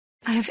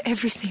I have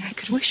everything I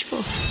could wish for.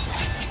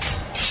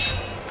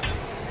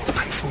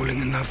 I'm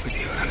falling in love with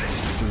you,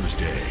 Alice.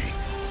 Thursday.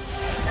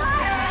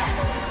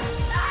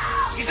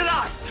 He's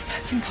alive!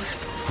 That's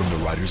impossible. From the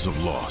writers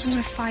of Lost. I'm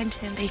gonna find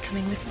him. Are you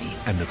coming with me?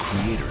 And the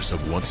creators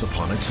of Once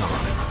Upon a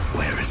Time.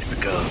 Where is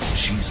the girl?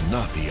 She's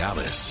not the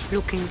Alice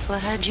Looking for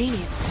her genius.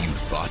 you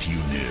thought you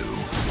knew.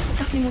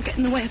 Nothing will get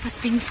in the way of us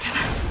being together.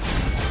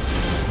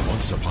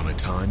 Once Upon a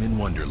Time in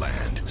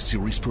Wonderland.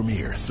 Series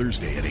premiere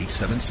Thursday at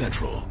 8/7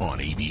 Central on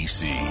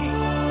ABC.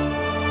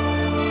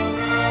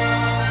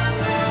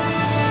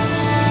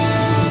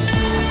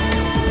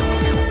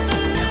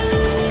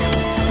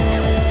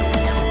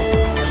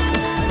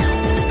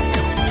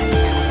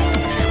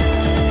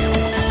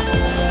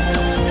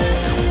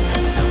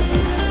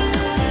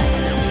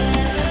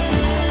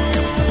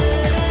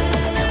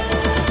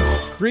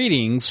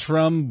 Greetings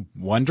from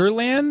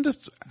Wonderland.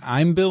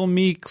 I'm Bill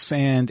Meeks,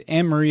 and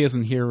Anne-Marie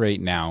isn't here right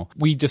now.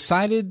 We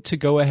decided to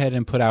go ahead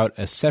and put out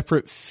a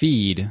separate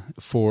feed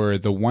for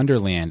the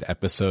Wonderland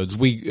episodes.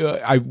 We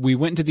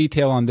went into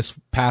detail on this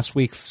past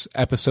week's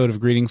episode of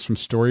Greetings from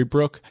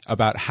Storybrooke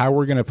about how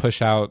we're going to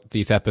push out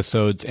these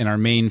episodes in our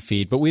main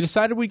feed, but we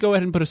decided we'd go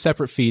ahead and put a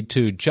separate feed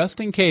too, just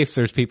in case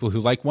there's people who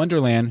like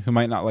Wonderland who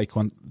might not like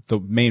the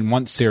main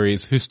Once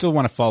series who still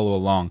want to follow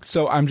along.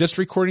 So I'm just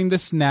recording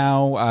this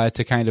now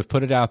to kind of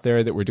put it out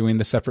there that we're doing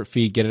the separate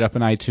feed, get it up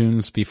in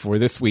iTunes before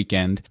this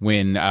weekend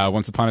when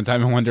Once Upon a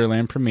Time in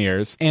Wonderland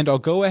premieres. And I'll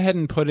go ahead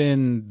and put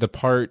in the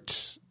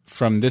part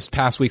from this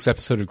past week's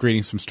episode of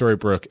Greetings from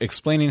Storybrooke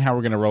explaining how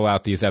we're going to roll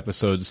out these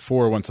episodes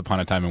for Once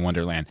Upon a Time in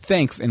Wonderland.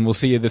 Thanks, and we'll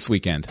see you this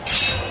weekend.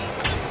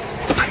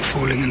 I'm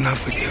falling in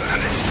love with you,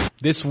 Alice.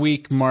 This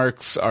week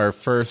marks our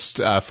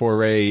first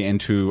foray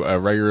into a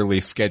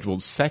regularly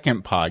scheduled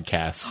second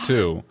podcast,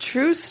 too.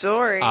 True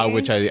story.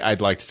 Which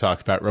I'd like to talk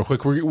about real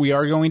quick. We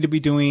are going to be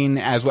doing,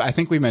 as I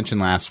think we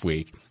mentioned last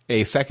week,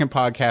 a second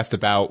podcast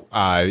about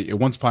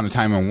Once Upon a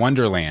Time in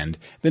Wonderland,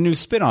 the new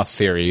spin-off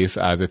series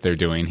that they're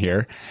doing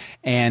here.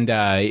 And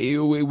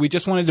we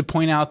just wanted to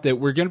point out that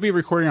we're going to be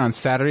recording on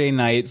Saturday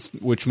nights,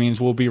 which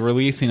means we'll be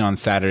releasing on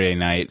Saturday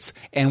nights.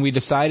 And we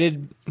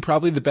decided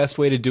probably the best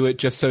way to do it,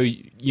 just so,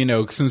 you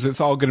know, since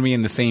it's all going to be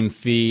in the same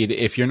feed,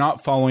 if you're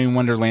not following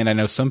Wonderland, I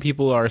know some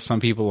people are,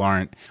 some people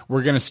aren't,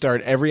 we're going to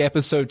start every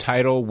episode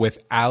title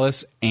with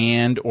Alice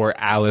and or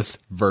Alice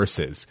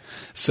versus.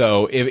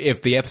 So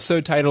if the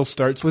episode title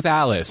starts with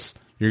Alice,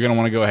 you're going to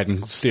want to go ahead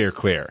and steer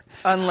clear.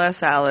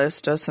 Unless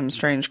Alice does some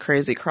strange,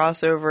 crazy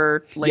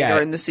crossover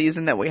later in the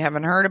season that we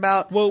haven't heard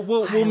about. Well,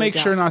 we'll make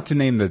sure not to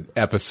name the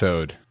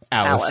episode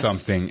Alice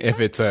something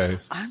if it's a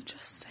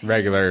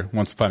regular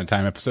Once Upon a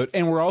Time episode.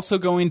 And we're also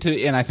going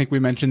to, and I think we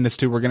mentioned this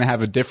too, we're going to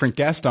have a different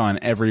guest on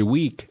every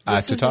week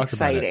to talk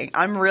about it.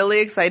 I'm really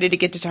excited to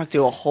get to talk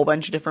to a whole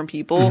bunch of different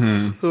people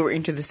who are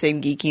into the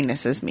same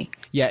geekiness as me.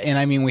 Yeah, and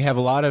I mean, we have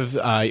a lot of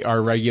our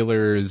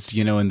regulars,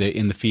 you know, in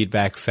the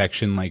feedback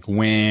section, like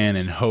Win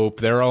and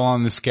Hope. They're all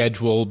on the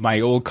schedule. My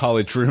old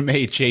college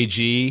roommate,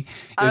 JG, is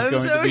I'm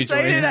going so to be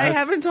excited. joining us. I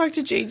haven't talked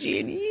to JG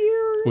in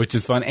years. Which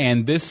is fun.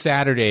 And this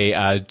Saturday,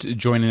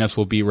 joining us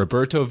will be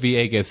Roberto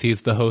Villegas.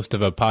 He's the host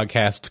of a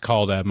podcast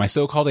called My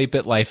So-Called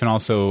 8-Bit Life, and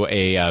also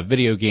a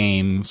video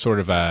game sort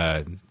of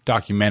a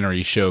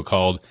documentary show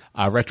called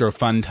Retro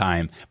Fun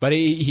Time. But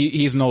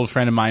he's an old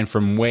friend of mine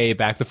from way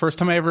back. The first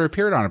time I ever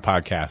appeared on a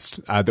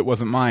podcast that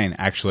wasn't mine,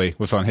 actually,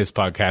 was on his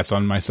podcast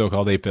on My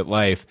So-Called 8-Bit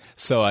Life.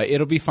 So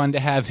it'll be fun to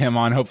have him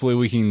on. Hopefully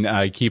we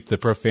can keep the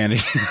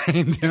profanity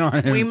reined in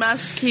on him. We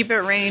must keep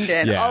it reined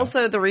in. Yeah.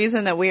 Also, the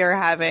reason that we are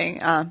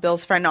having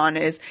Bill's friend on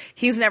is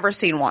he's never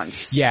seen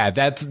Once. Yeah,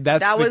 that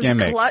was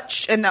gimmick.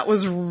 Clutch, and that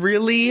was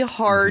really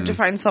hard to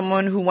find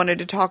someone who wanted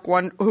to talk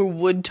who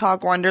would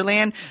talk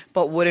Wonderland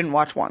but wouldn't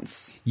watch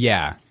Once.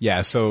 Yeah.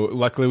 So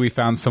luckily we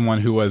found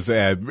someone who was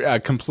a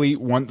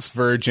complete Once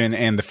virgin,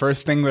 and the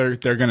first thing they're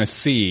going to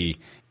see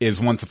is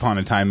Once Upon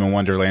a Time in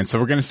Wonderland. So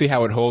we're going to see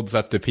how it holds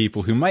up to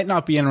people who might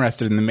not be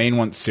interested in the main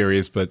Once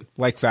series, but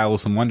likes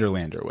Alice in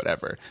Wonderland or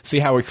whatever. See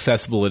how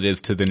accessible it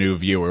is to the new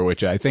viewer,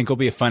 which I think will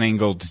be a fun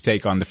angle to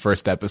take on the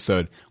first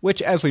episode,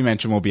 which, as we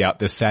mentioned, will be out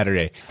this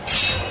Saturday.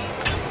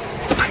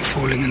 I'm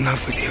falling in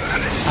love with you,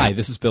 Alice. Hi,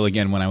 this is Bill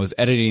again. When I was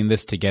editing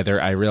this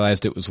together, I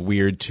realized it was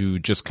weird to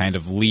just kind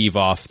of leave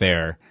off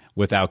there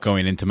without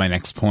going into my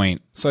next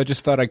point. So I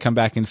just thought I'd come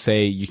back and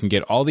say you can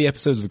get all the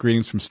episodes of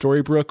Greetings from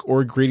Storybrooke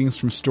or Greetings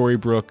from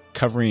Storybrooke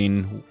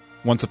covering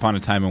Once Upon a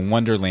Time in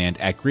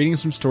Wonderland at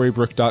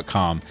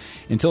greetingsfromstorybrooke.com.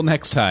 Until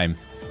next time,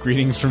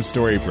 greetings from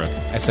Storybrooke.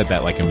 I said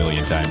that like a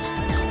million times.